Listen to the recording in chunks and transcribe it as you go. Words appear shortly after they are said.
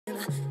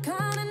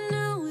Kinda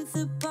new with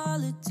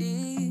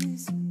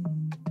apologies.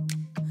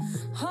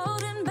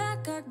 Holding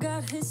back, I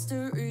got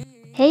history.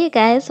 Hey you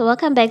guys,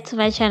 welcome back to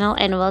my channel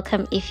and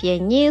welcome if you're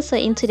new. So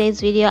in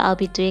today's video I'll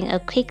be doing a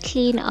quick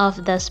clean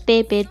of the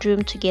spare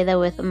bedroom together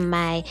with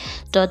my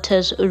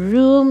daughter's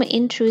room.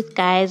 In truth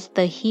guys,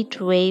 the heat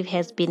wave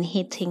has been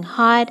hitting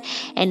hard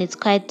and it's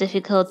quite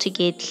difficult to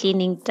get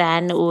cleaning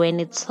done when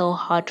it's so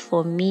hot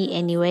for me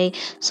anyway.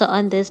 So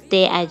on this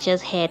day I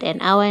just had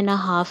an hour and a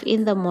half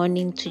in the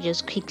morning to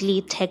just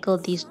quickly tackle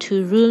these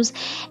two rooms,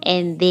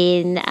 and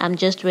then I'm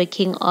just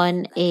working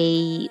on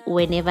a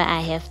whenever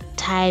I have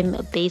time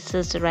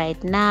basis.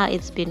 Right now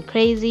it's been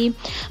crazy,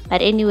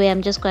 but anyway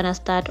I'm just gonna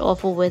start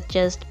off with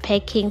just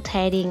packing,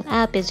 tidying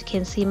up. As you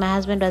can see, my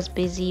husband was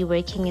busy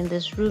working in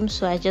this room,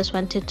 so I just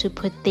wanted to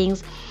put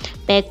things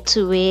back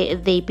to where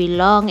they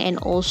belong and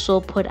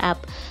also put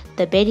up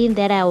the bedding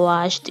that I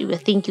washed. I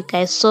think you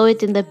guys saw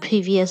it in the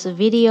previous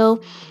video.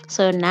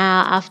 So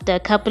now after a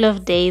couple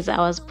of days I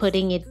was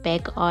putting it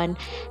back on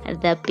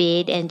the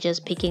bed and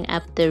just picking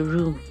up the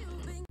room.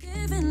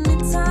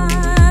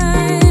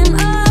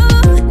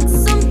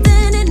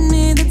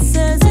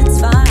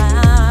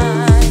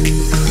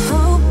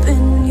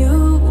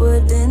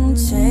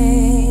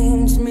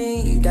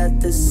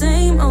 The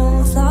same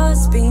old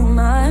thoughts be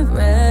my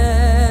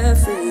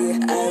referee.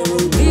 I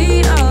will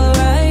be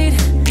alright,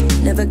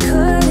 never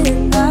cut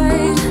it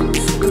right,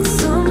 but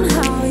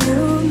somehow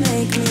you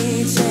make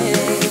me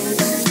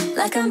change.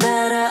 Like I'm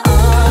better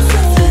off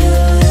with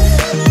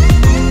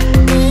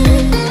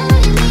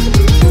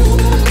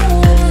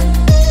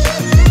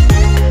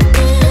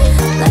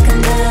like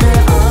I'm better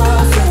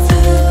off with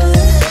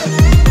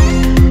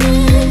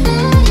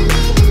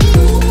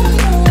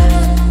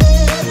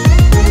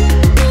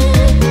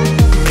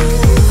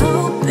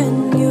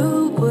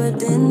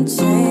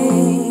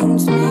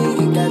change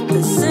me. Got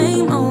the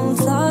same old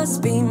thoughts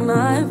be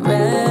my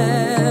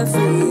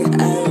referee.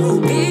 I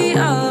will be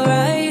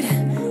alright,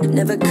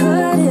 never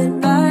cut it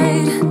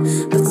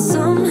right, but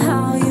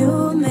somehow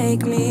you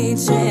make me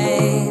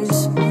change.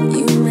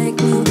 You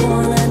make me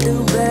wanna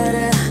do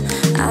better,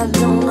 I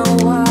don't know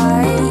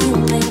why. You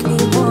make me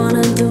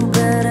wanna do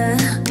better.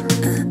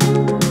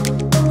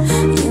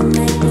 You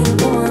make me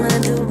wanna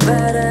do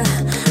better,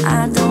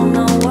 I don't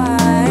know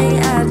why,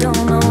 I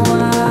don't know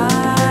why.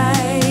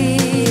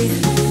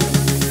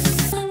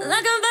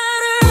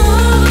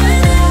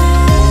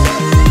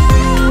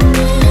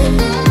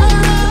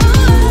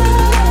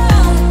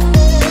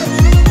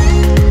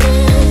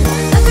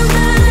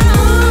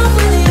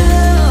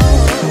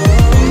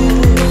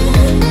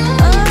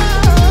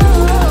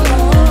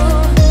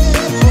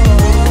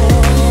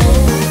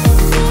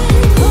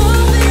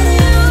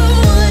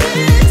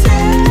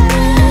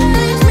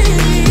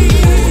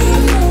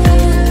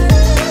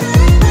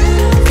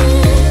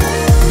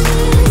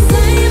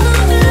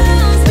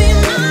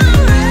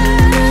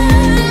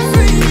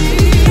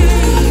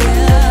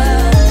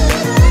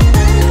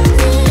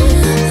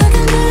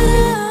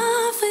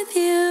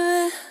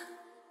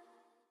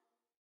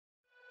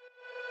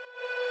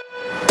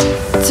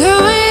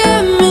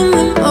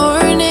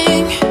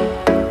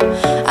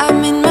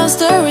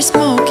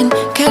 Smoking,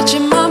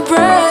 catching my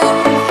breath.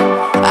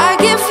 I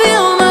can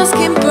feel my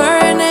skin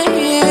burning.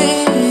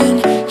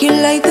 You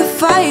light the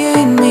fire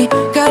in me,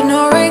 got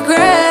no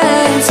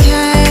regrets.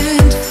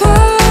 Can't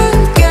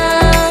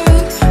forget,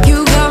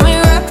 you got me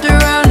wrapped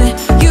around it.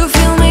 You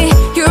feel me,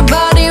 your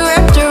body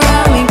wrapped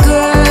around me.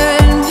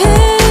 Good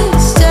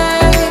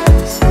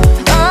mistakes,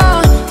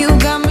 oh, you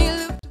got me.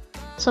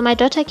 So my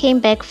daughter came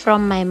back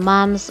from my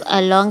mom's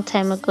a long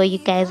time ago, you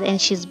guys,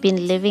 and she's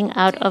been living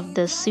out of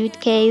the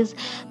suitcase,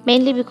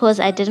 mainly because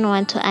I didn't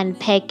want to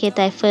unpack it.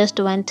 I first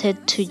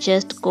wanted to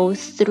just go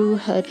through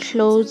her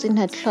clothes in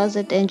her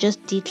closet and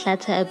just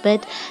declutter a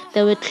bit.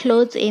 There were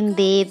clothes in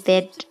there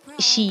that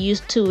she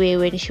used to wear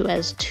when she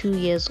was 2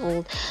 years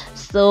old,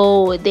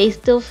 so they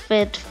still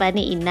fit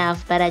funny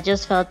enough, but I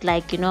just felt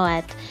like, you know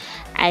what,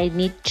 I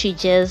need to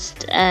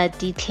just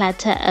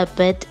declutter a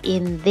bit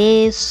in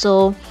there.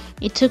 So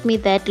it took me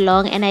that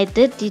long, and I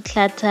did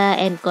declutter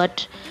and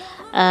got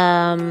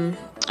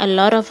a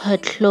lot of her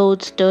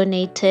clothes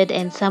donated,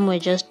 and some were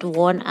just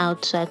worn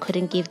out, so I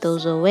couldn't give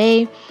those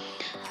away.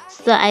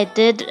 So I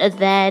did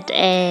that,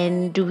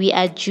 and we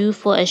are due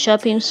for a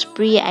shopping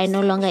spree. I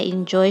no longer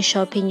enjoy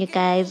shopping, you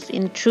guys,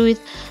 in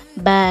truth,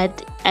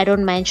 but I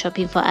don't mind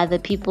shopping for other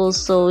people.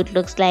 So it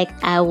looks like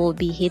I will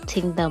be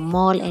hitting the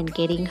mall and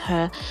getting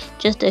her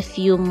just a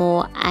few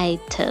more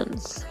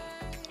items.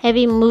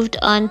 Having moved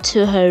on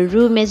to her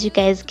room, as you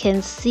guys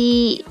can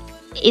see,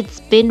 it's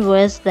been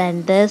worse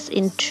than this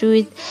in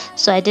truth,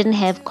 so I didn't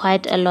have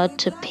quite a lot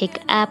to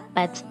pick up,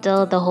 but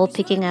still the whole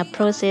picking up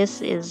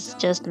process is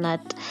just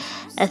not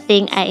a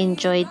thing I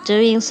enjoy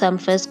doing. So I'm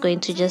first going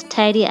to just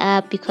tidy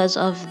up because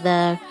of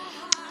the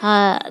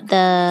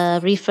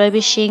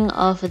refurbishing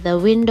of the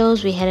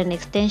windows. We had an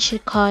extension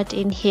cord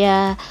in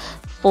here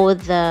for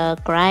the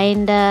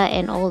grinder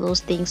and all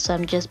those things, so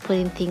I'm just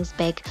putting things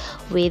back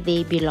where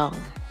they belong.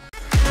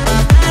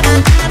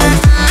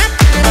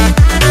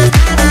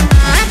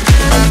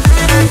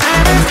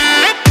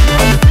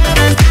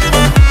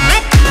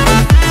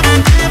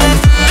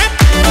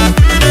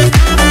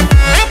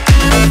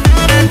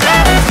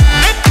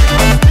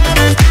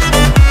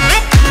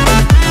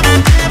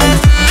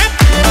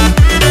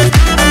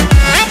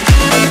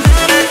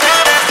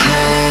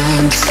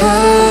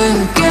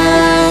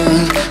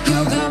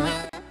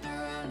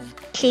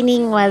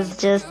 Cleaning was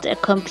just a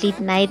complete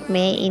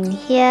nightmare in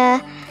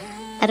here.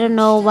 I don't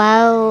know,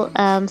 while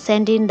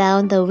sanding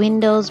down the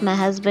windows, my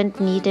husband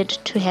needed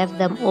to have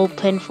them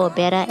open for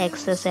better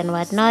access and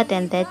whatnot,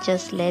 and that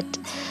just led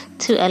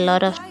to a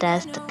lot of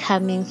dust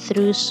coming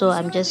through. So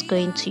I'm just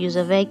going to use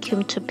a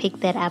vacuum to pick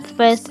that up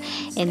first,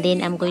 and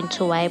then I'm going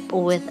to wipe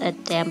with a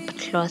damp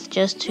cloth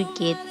just to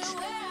get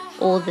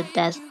all the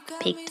dust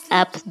picked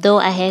up, though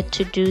I had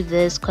to do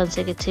this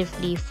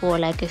consecutively for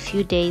like a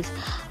few days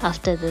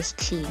after this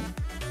clean.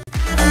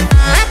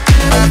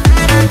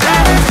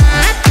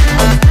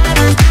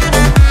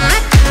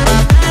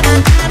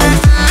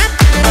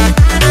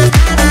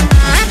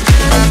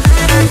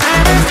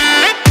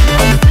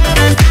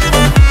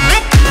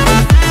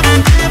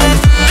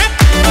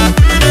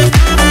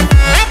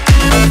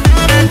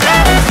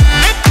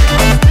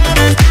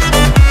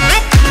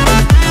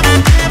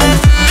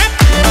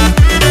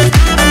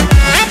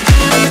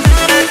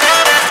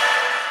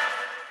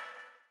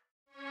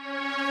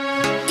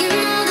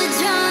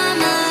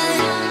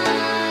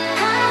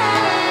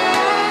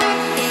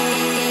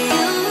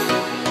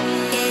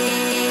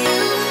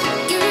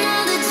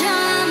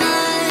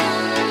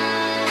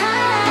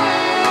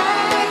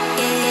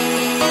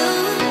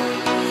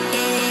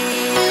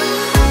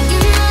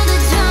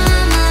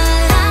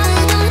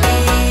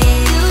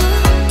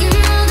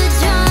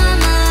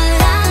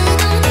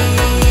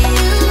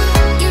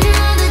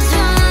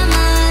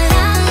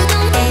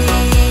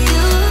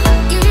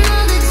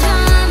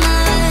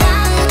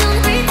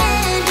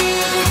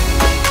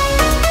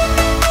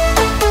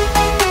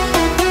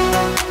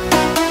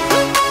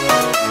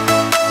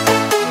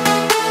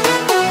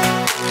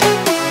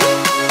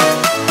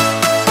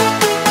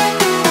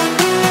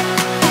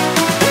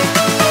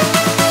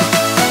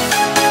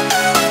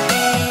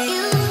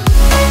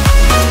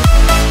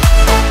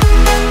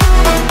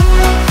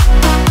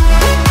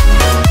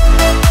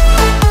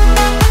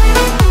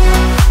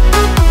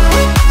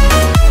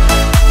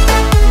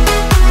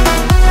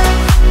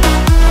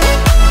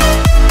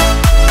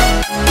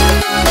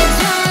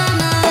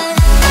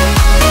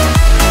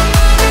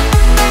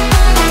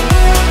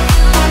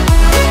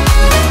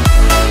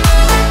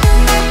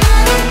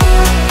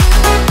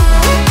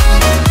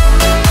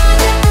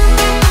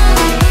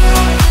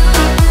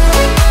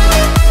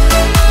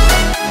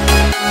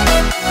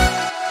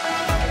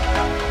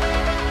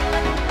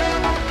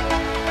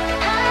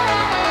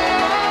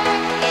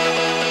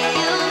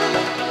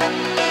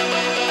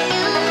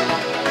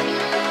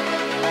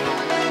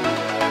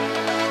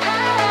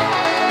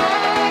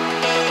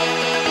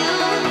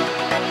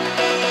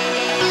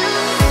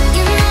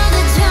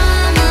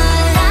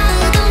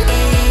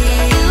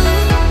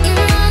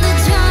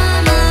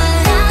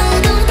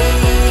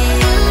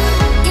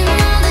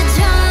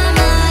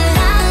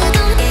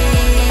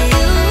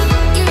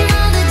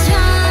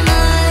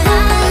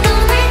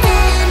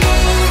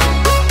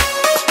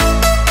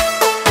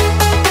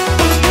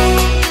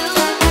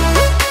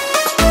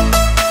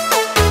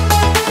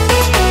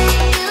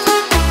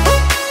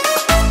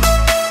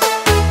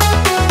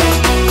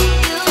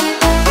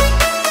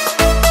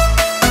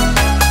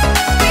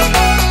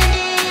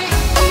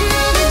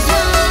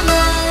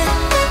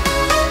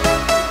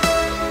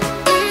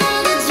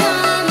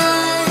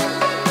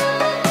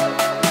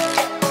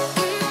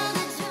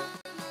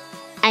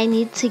 I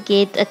need to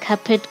get a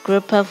carpet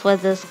gripper for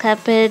this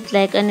carpet.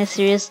 Like, on a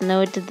serious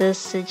note, this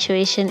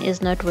situation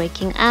is not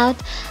working out.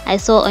 I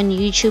saw on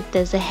YouTube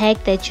there's a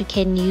hack that you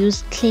can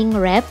use cling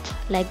wrap,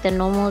 like the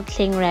normal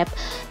cling wrap,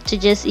 to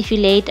just, if you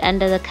lay it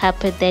under the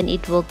carpet, then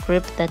it will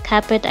grip the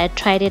carpet. I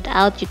tried it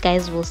out, you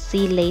guys will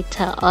see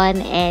later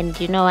on, and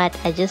you know what,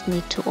 I just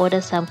need to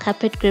order some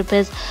carpet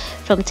grippers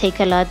from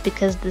Take-A-Lot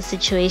because the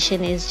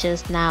situation is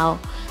just now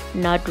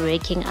not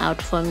working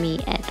out for me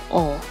at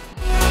all.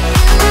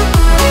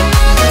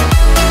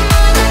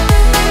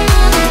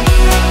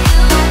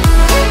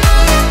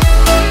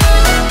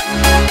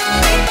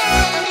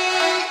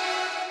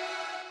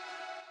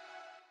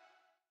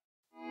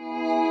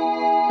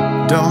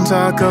 Don't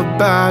talk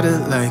about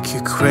it like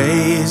you're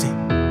crazy.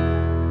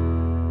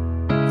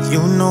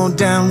 You know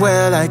damn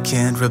well I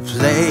can't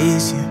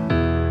replace you.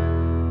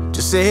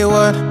 Just say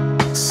what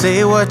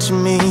you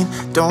mean.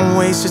 Don't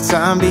waste your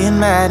time being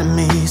mad at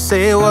me.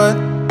 Say what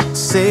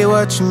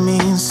you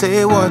mean.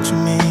 Say what you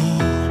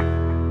mean.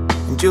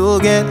 And you'll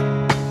get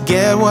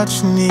what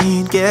you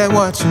need. Get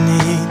what you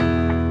need.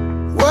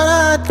 What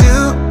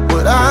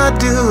I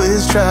do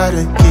is try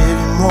to give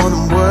you more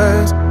than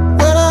words.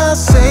 When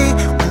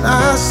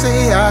I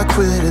say I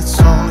quit, it's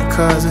only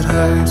cause it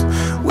hurts.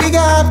 We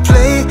got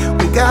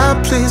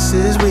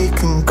places we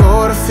can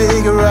go to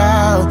figure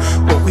out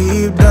what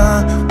we've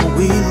done, what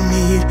we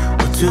need,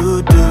 what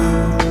to do.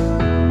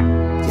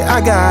 Yeah,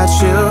 I got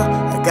you.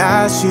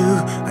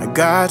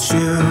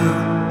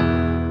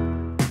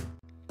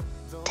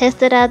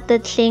 tested out the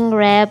cling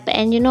wrap,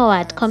 and you know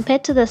what,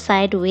 compared to the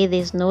side where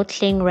there's no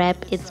cling wrap,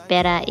 it's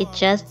better. It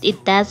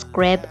does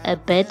grab a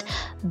bit,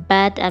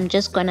 but I'm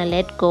just gonna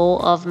let go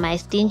of my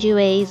stingy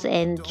ways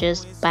and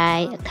just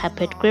buy a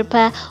carpet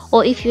gripper.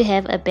 Or if you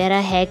have a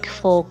better hack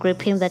for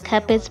gripping the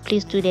carpets,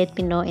 please do let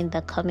me know in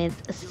the comment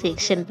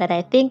section. But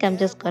I think I'm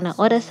just gonna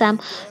order some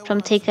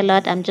from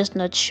Take-A-Lot. I'm just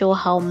not sure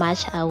how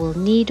much I will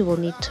need. We'll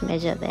need to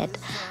measure that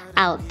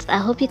out. I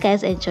hope you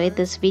guys enjoyed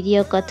this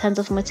video, got tons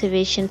of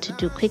motivation to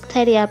do quick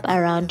tidy up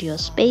around your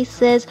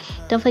spaces.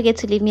 Don't forget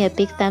to leave me a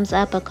big thumbs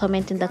up, a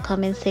comment in the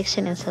comment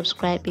section, and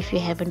subscribe if you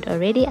haven't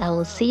already. I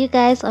will see you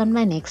guys on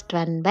my next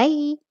one.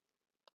 Bye.